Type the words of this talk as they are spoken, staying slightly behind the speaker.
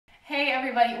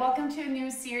everybody, welcome to a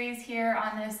new series here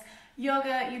on this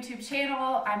yoga YouTube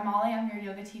channel. I'm Molly, I'm your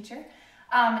yoga teacher.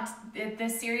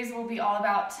 This series will be all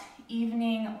about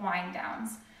evening wind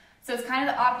downs. So it's kind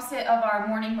of the opposite of our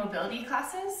morning mobility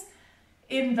classes.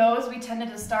 In those, we tended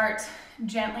to start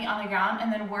gently on the ground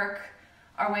and then work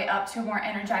our way up to a more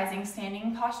energizing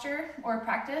standing posture or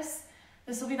practice.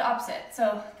 This will be the opposite.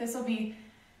 So this will be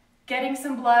getting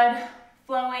some blood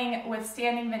flowing with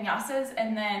standing vinyasas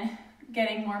and then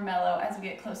getting more mellow as we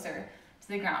get closer to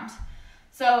the ground.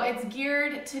 So it's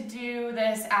geared to do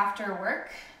this after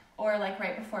work or like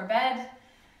right before bed,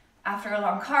 after a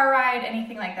long car ride,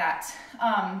 anything like that.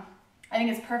 I think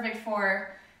it's perfect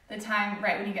for the time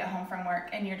right when you get home from work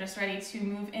and you're just ready to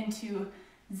move into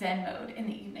Zen mode in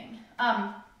the evening.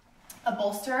 A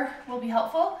bolster will be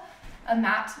helpful, a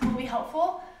mat will be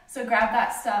helpful, so grab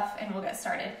that stuff and we'll get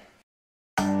started.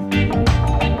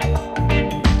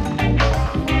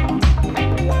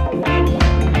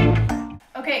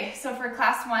 Okay, so for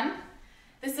class 1,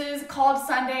 this is called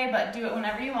Sunday, but do it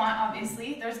whenever you want,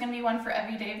 obviously. There's going to be one for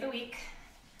every day of the week.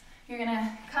 You're going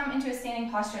to come into a standing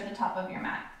posture at the top of your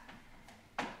mat.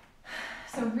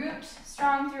 So root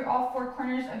strong through all 4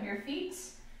 corners of your feet.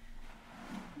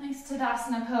 Nice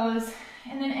Tadasana pose.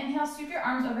 And then inhale, sweep your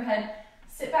arms overhead,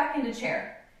 sit back into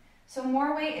chair. So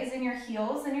more weight is in your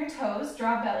heels than your toes.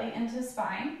 Draw belly into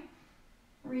spine.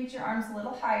 Reach your arms a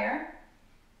little higher.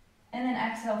 And then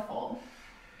exhale, fold.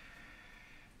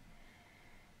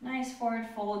 Nice forward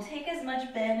fold. Take as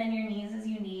much bend in your knees as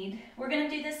you need. We're going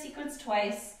to do this sequence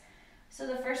twice. So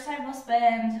the first time we'll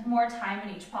spend more time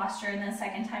in each posture, and the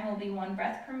second time will be 1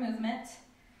 breath per movement.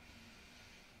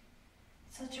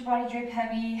 So let your body drape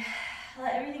heavy.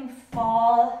 Let everything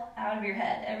fall out of your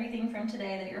head. Everything from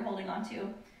today that you're holding on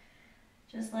to.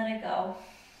 Just let it go.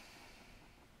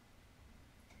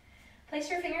 Place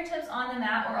your fingertips on the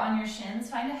mat or on your shins.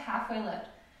 Find a halfway lift.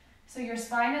 So your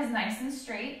spine is nice and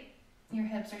straight. Your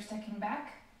hips are sticking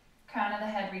back. Crown of the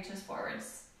head reaches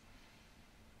forwards.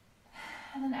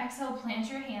 And then exhale, plant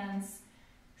your hands.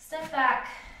 Step back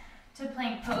to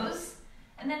plank pose.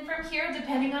 And then from here,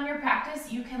 depending on your practice,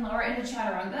 you can lower into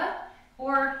chaturanga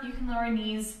or you can lower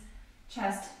knees,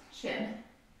 chest, chin.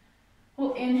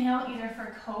 We'll inhale either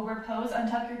for cobra pose,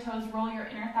 untuck your toes, roll your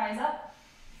inner thighs up,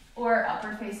 or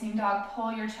upward facing dog,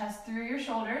 pull your chest through your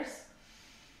shoulders.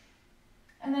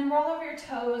 And then roll over your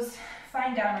toes,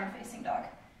 find downward facing dog.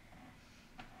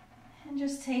 And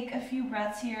just take a few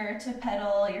breaths here to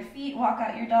pedal your feet, walk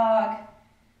out your dog.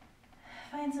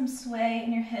 Find some sway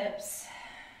in your hips.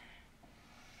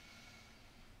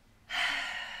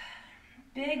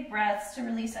 Big breaths to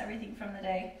release everything from the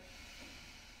day.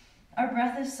 Our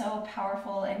breath is so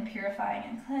powerful and purifying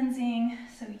and cleansing,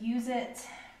 so use it.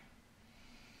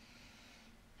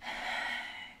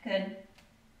 Good.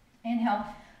 Inhale,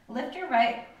 lift your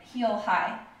right heel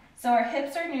high. So our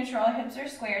hips are neutral, our hips are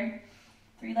squared.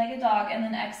 3-legged dog, and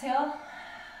then exhale.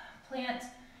 Plant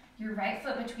your right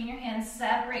foot between your hands,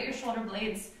 separate your shoulder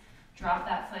blades, drop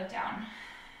that foot down.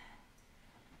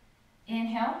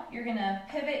 Inhale, you're gonna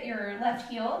pivot your left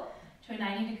heel to a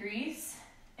 90 degrees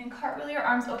and cartwheel your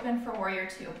arms open for warrior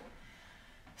 2.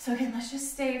 So again, let's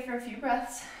just stay for a few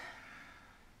breaths.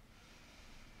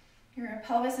 Your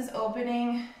pelvis is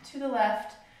opening to the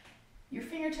left. Your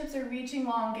fingertips are reaching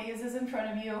long, gaze is in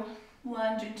front of you.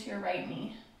 Lunge into your right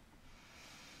knee.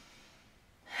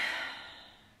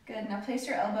 Good, now place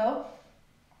your elbow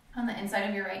on the inside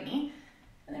of your right knee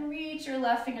and then reach your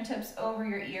left fingertips over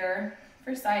your ear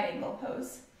for side angle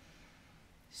pose.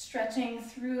 Stretching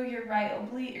through your right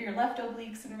oblique or your left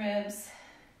obliques and ribs.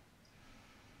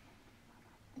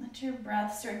 Let your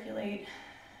breath circulate.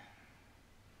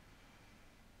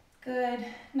 Good.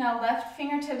 Now left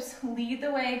fingertips lead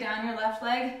the way down your left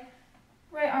leg.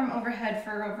 Right arm overhead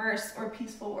for reverse or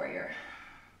peaceful warrior.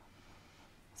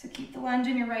 So keep the lunge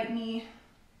in your right knee.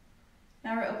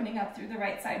 Now we're opening up through the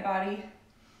right side body.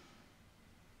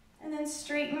 And then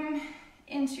straighten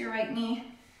into your right knee.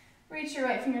 Reach your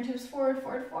right fingertips forward,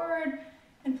 forward, forward,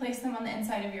 and place them on the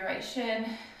inside of your right shin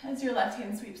as your left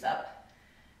hand sweeps up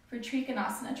for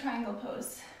Trikonasana, triangle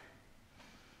pose.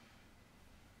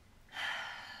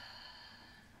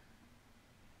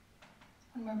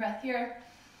 One more breath here.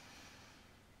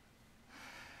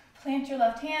 Plant your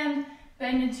left hand,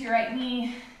 bend into your right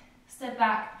knee, step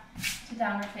back to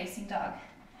downward facing dog.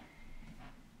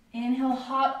 Inhale,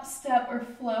 hop, step, or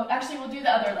float. Actually, we'll do the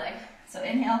other leg. So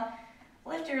inhale,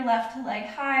 lift your left leg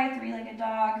high, 3-legged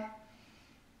dog.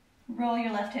 Roll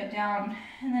your left hip down,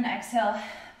 and then exhale,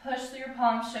 push through your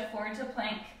palms, shift forward to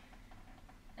plank,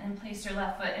 and place your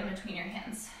left foot in between your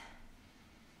hands.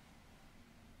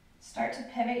 Start to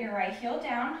pivot your right heel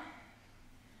down.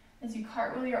 as you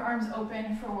cartwheel your arms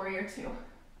open for warrior two.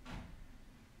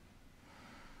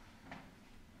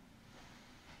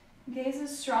 Gaze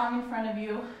is strong in front of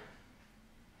you.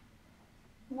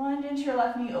 Lunge into your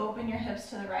left knee, open your hips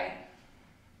to the right.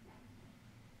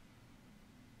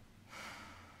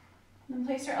 Then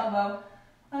place your left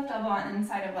elbow on the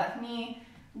inside of left knee.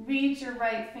 Reach your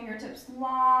right fingertips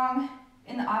long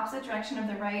in the opposite direction of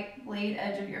the right blade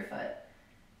edge of your foot.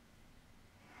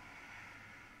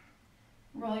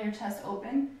 Roll your chest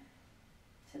open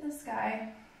to the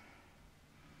sky.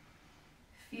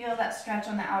 Feel that stretch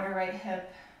on the outer right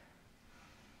hip.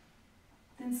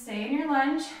 Then stay in your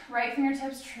lunge. Right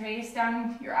fingertips trace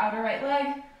down your outer right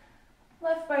leg.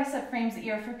 Left bicep frames the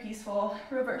ear for peaceful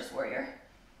reverse warrior.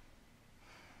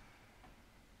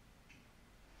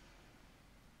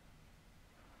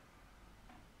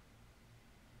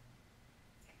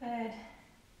 Good.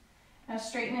 Now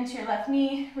straighten into your left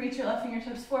knee, reach your left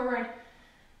fingertips forward,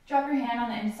 drop your hand on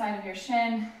the inside of your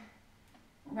shin,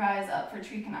 rise up for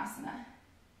Trikonasana.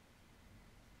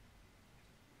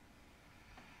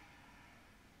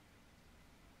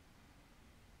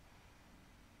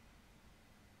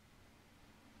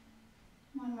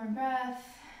 One more breath,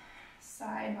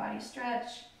 side body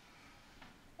stretch,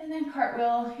 and then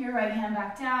cartwheel your right hand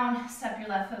back down, step your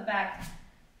left foot back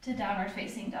to downward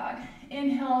facing dog.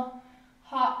 Inhale,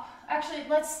 hop. Actually,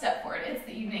 let's step forward. It's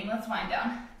the evening. Let's wind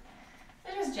down.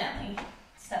 So just gently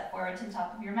step forward to the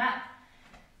top of your mat.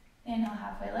 Inhale,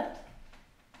 halfway lift.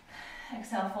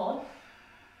 Exhale, fold.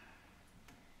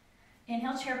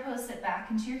 Inhale, chair pose, sit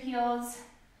back into your heels.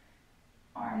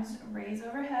 Arms raise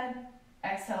overhead.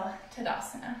 Exhale,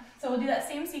 Tadasana. So we'll do that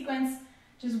same sequence,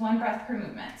 just one breath per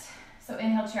movement. So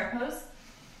inhale, chair pose.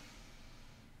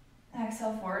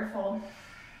 Exhale, forward fold.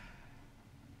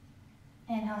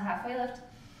 Inhale, halfway lift.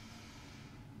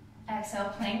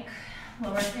 Exhale, plank.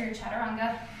 Lower through your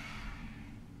chaturanga.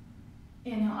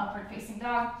 Inhale, upward facing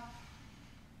dog.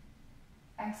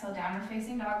 Exhale, downward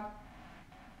facing dog.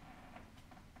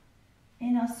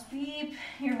 Inhale, sweep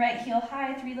your right heel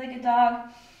high, three-legged dog.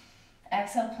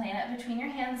 Exhale, plant it between your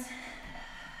hands.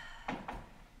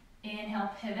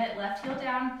 Inhale, pivot, left heel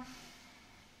down.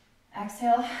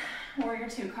 Exhale, warrior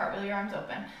two, cartwheel your arms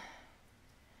open.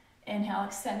 Inhale,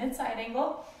 extended side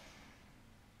angle.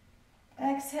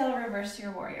 Exhale, reverse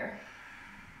your warrior.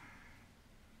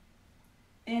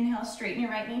 Inhale, straighten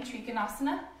your right knee,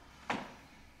 Trikonasana.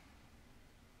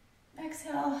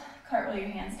 Exhale, cartwheel your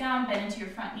hands down, bend into your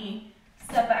front knee,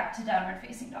 step back to downward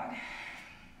facing dog.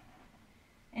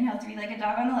 Inhale, three-legged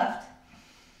dog on the left.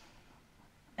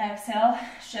 Exhale,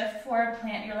 shift forward,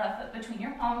 plant your left foot between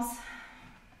your palms.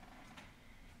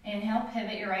 Inhale,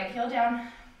 pivot your right heel down.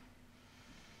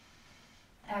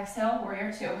 Exhale,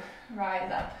 warrior two, rise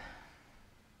up.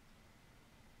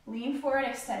 Lean forward,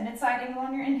 extended side angle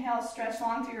on your inhale, stretch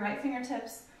long through your right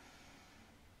fingertips.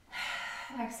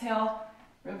 Exhale,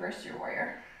 reverse your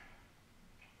warrior.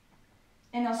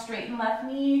 Inhale, straighten left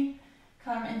knee,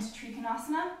 come into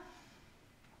Trikonasana.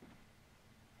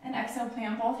 And exhale,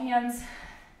 plant both hands.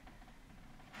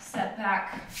 Step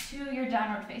back to your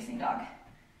downward facing dog.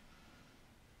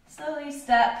 Slowly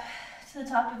step to the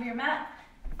top of your mat.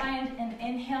 Find an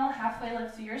inhale, halfway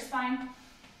lift through your spine.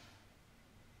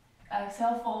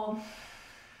 Exhale, fold.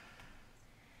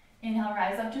 Inhale,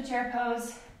 rise up to chair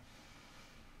pose.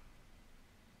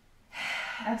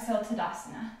 Exhale,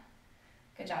 Tadasana.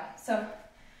 Good job. So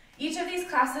each of these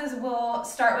classes will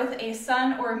start with a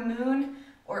sun or moon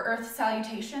or earth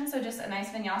salutation, so just a nice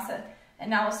vinyasa, and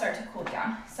now we'll start to cool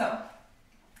down. So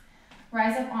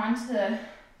rise up onto the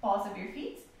balls of your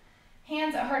feet,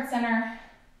 hands at heart center,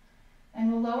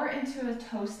 and we'll lower into a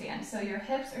toe stand. So your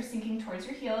hips are sinking towards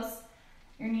your heels,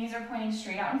 your knees are pointing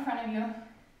straight out in front of you.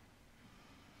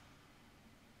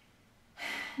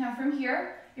 Now from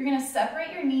here, you're gonna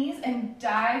separate your knees and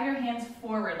dive your hands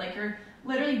forward, like you're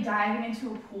literally diving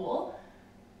into a pool.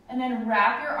 And then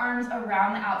wrap your arms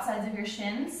around the outsides of your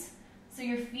shins so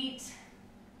your feet,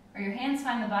 or your hands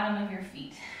find the bottom of your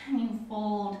feet. And you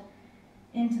fold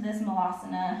into this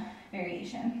Malasana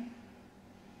variation.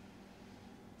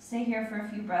 Stay here for a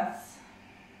few breaths.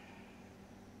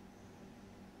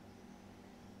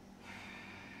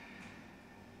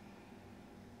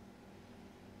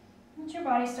 Let your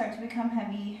body start to become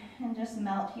heavy and just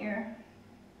melt here.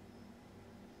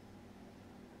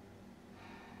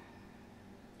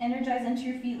 Energize into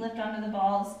your feet, lift onto the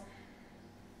balls.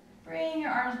 Bring your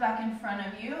arms back in front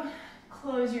of you.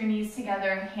 Close your knees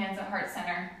together, hands at heart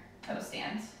center, toe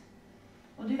stand.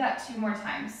 We'll do that 2 more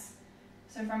times.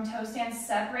 So from toe stand,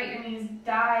 separate your knees,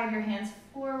 dive your hands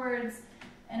forwards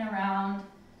and around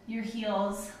your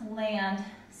heels, land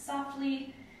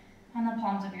softly on the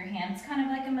palms of your hands, kind of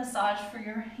like a massage for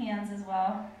your hands as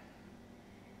well.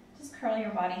 Just curl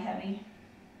your body heavy.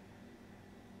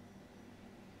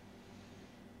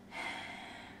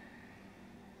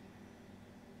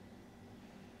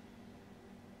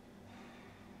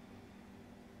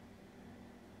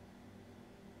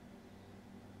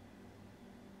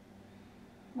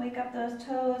 Wake up those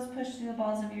toes, push through the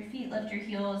balls of your feet, lift your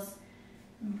heels,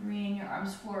 and bring your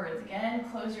arms forwards. Again,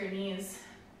 close your knees,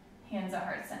 hands at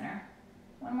heart center.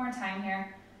 One more time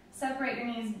here. Separate your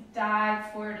knees,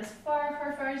 dive forward as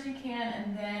far as you can,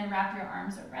 and then wrap your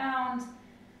arms around.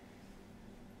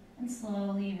 And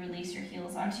slowly release your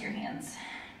heels onto your hands.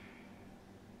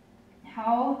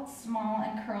 How small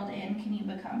and curled in can you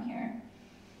become here?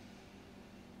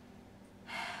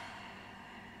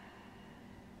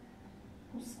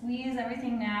 We'll squeeze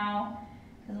everything now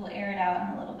because we'll air it out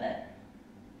in a little bit.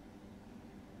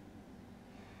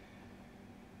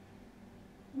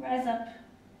 Rise up,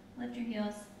 lift your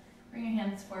heels, bring your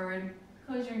hands forward,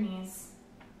 close your knees,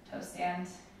 toe stand,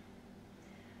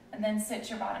 and then sit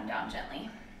your bottom down gently.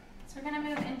 So we're going to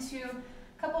move into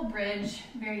a couple bridge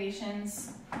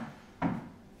variations.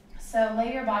 So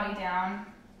lay your body down.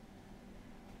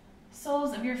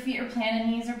 Soles of your feet are planted,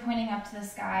 knees are pointing up to the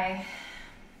sky.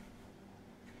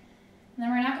 And then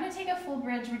we're not going to take a full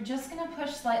bridge, we're just going to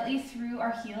push slightly through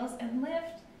our heels and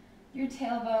lift your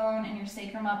tailbone and your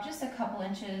sacrum up just a couple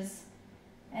inches,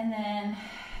 and then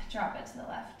drop it to the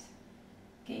left.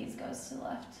 Gaze goes to the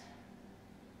left.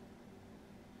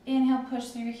 Inhale, push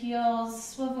through your heels,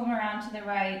 swivel them around to the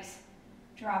right,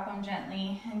 drop them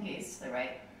gently, and gaze to the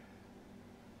right.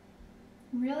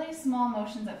 Really small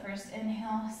motions at first.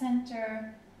 Inhale,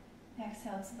 center,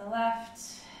 exhale to the left.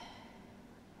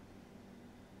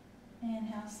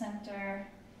 Inhale, center,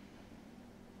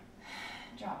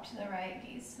 drop to the right,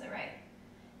 gaze to the right.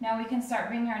 Now we can start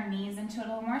bringing our knees into it a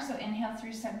little more. So inhale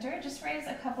through center, just raise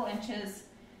a couple inches.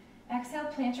 Exhale,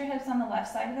 plant your hips on the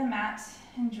left side of the mat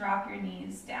and drop your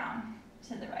knees down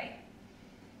to the right.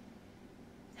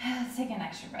 Let's take an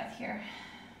extra breath here.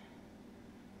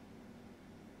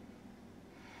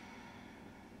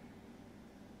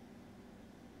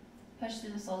 Push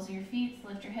through the soles of your feet,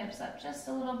 lift your hips up just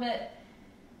a little bit,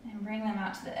 and bring them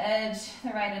out to the edge, the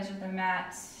right edge of the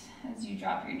mat, as you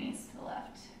drop your knees to the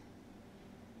left.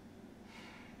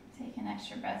 Take an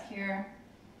extra breath here.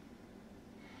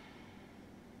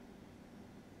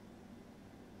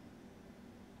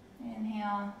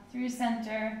 Inhale through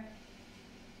center.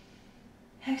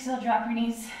 Exhale, drop your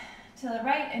knees to the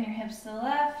right and your hips to the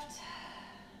left.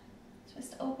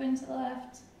 Twist open to the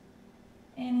left.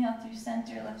 Inhale through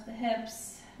center, lift the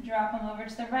hips, drop them over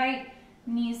to the right,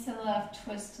 knees to the left,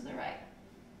 twist to the right.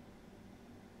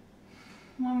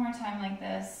 One more time like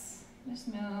this. Just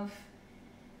move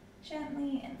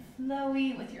gently and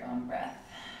flowy with your own breath.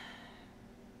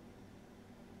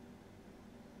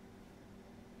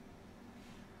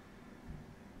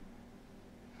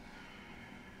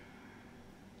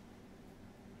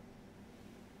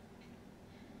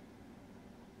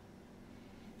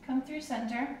 Come through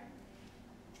center.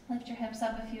 Lift your hips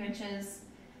up a few inches.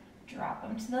 Drop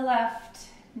them to the left.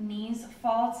 Knees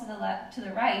fall to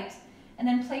the right. And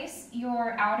then place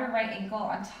your outer right ankle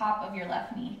on top of your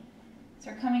left knee.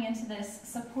 So we're coming into this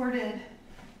supported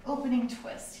opening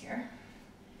twist here.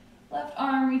 Left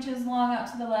arm reaches long out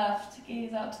to the left,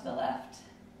 gaze out to the left.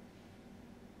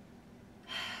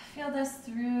 Feel this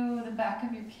through the back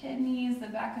of your kidneys, the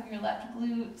back of your left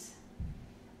glute,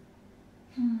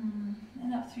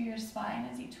 and up through your spine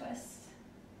as you twist.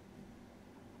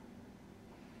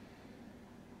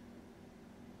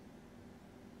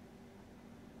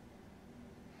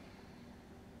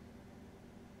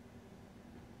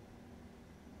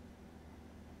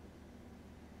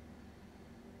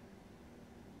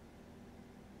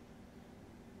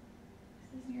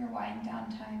 Your wind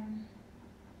down time.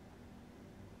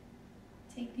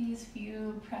 Take these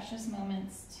few precious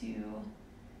moments to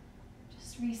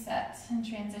just reset and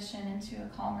transition into a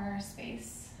calmer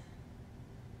space.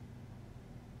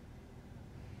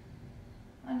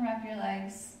 Unwrap your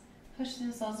legs, push through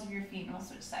the soles of your feet, and we'll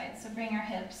switch sides. So bring your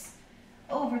hips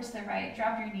over to the right,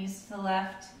 drop your knees to the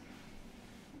left.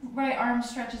 Right arm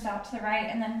stretches out to the right,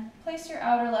 and then place your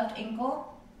outer left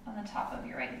ankle on the top of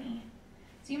your right knee.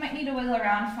 So you might need to wiggle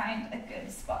around, find a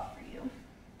good spot for you.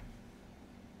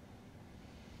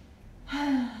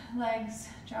 Legs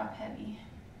drop heavy.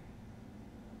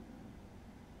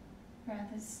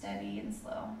 Breath is steady and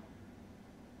slow.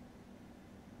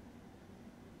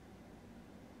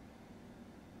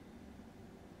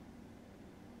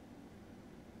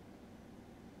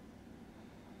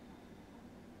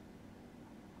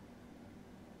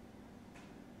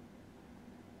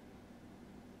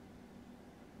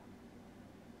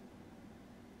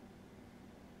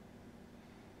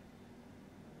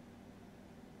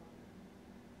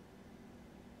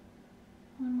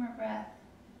 One more breath.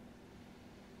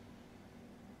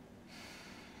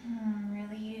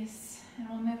 Release. And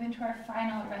we'll move into our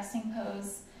final resting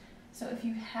pose. So if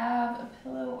you have a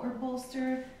pillow or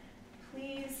bolster,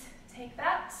 please take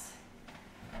that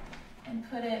and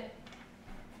put it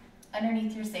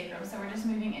underneath your sacrum. So we're just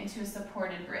moving into a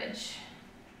supported bridge.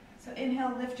 So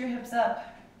inhale, lift your hips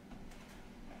up.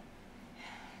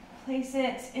 Place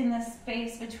it in the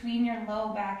space between your low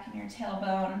back and your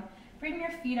tailbone. Bring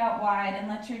your feet out wide and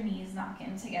let your knees knock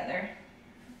in together.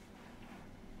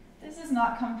 If this is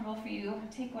not comfortable for you,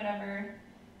 take whatever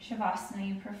Shavasana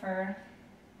you prefer.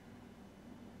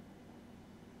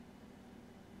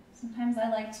 Sometimes I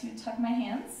like to tuck my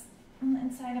hands on the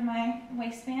inside of my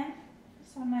waistband,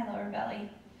 just on my lower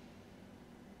belly.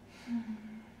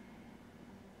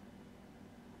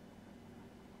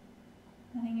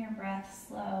 Letting your breath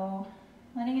slow,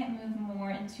 letting it move more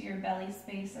into your belly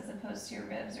space as opposed to your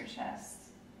ribs or chest.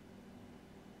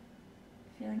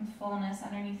 Feeling fullness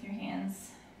underneath your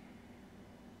hands.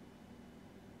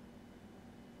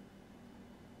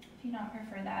 If you don't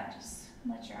prefer that, just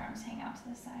let your arms hang out to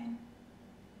the side.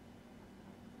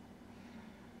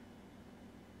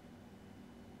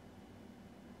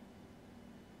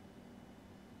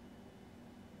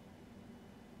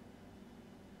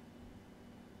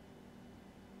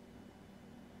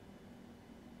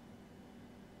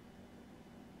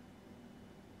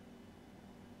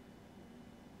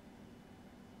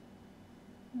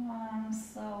 Long,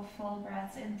 slow, full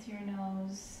breaths in through your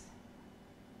nose.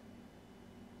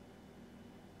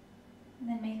 And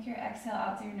then make your exhale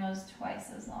out through your nose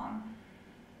twice as long.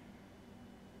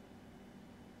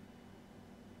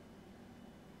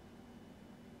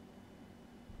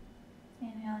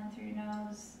 Inhaling through your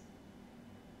nose.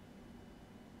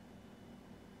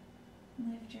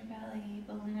 Lift your belly,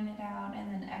 balloon it out,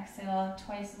 and then exhale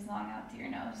twice as long out through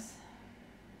your nose.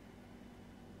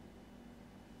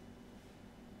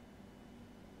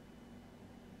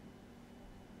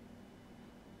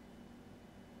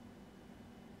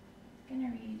 I'm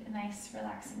going to read a nice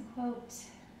relaxing quote.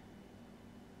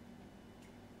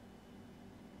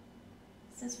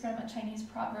 This is from a Chinese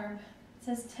proverb. It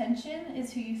says, "Tension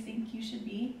is who you think you should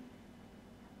be.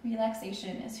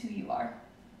 Relaxation is who you are."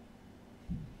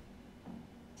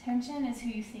 Tension is who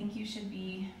you think you should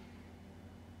be.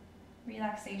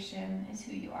 Relaxation is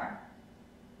who you are.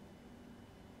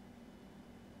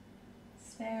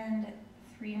 Spend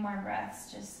 3 more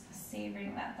breaths just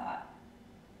savoring that thought.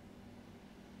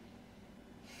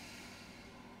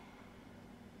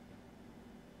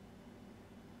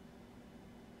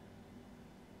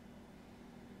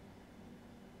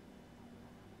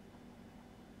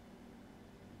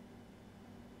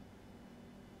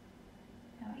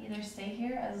 Either stay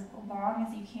here as long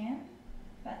as you can,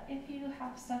 but if you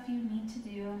have stuff you need to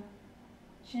do,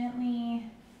 gently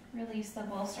release the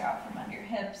bolster out from under your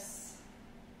hips,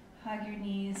 hug your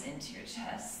knees into your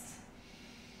chest,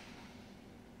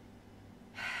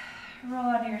 roll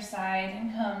onto your side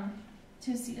and come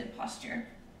to a seated posture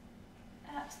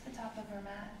at the top of our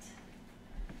mat.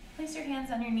 Place your hands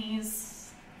on your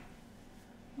knees,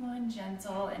 one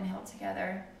gentle inhale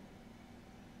together.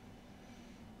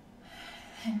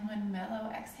 And one mellow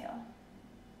exhale.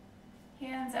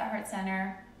 Hands at heart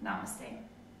center. Namaste.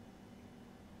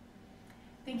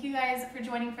 Thank you guys for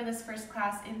joining for this first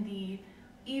class in the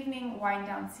evening wind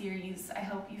down series. I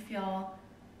hope you feel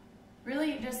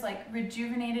really just like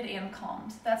rejuvenated and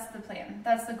calmed. That's the plan.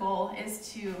 That's the goal,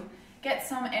 is to get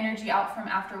some energy out from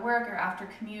after work or after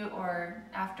commute or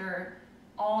after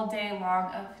all day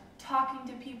long of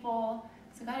talking to people.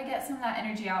 So gotta get some of that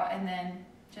energy out and then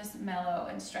just mellow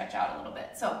and stretch out a little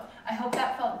bit. So I hope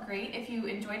that felt great. If you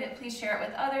enjoyed it, please share it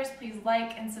with others. Please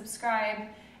like and subscribe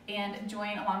and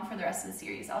join along for the rest of the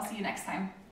series. I'll see you next time.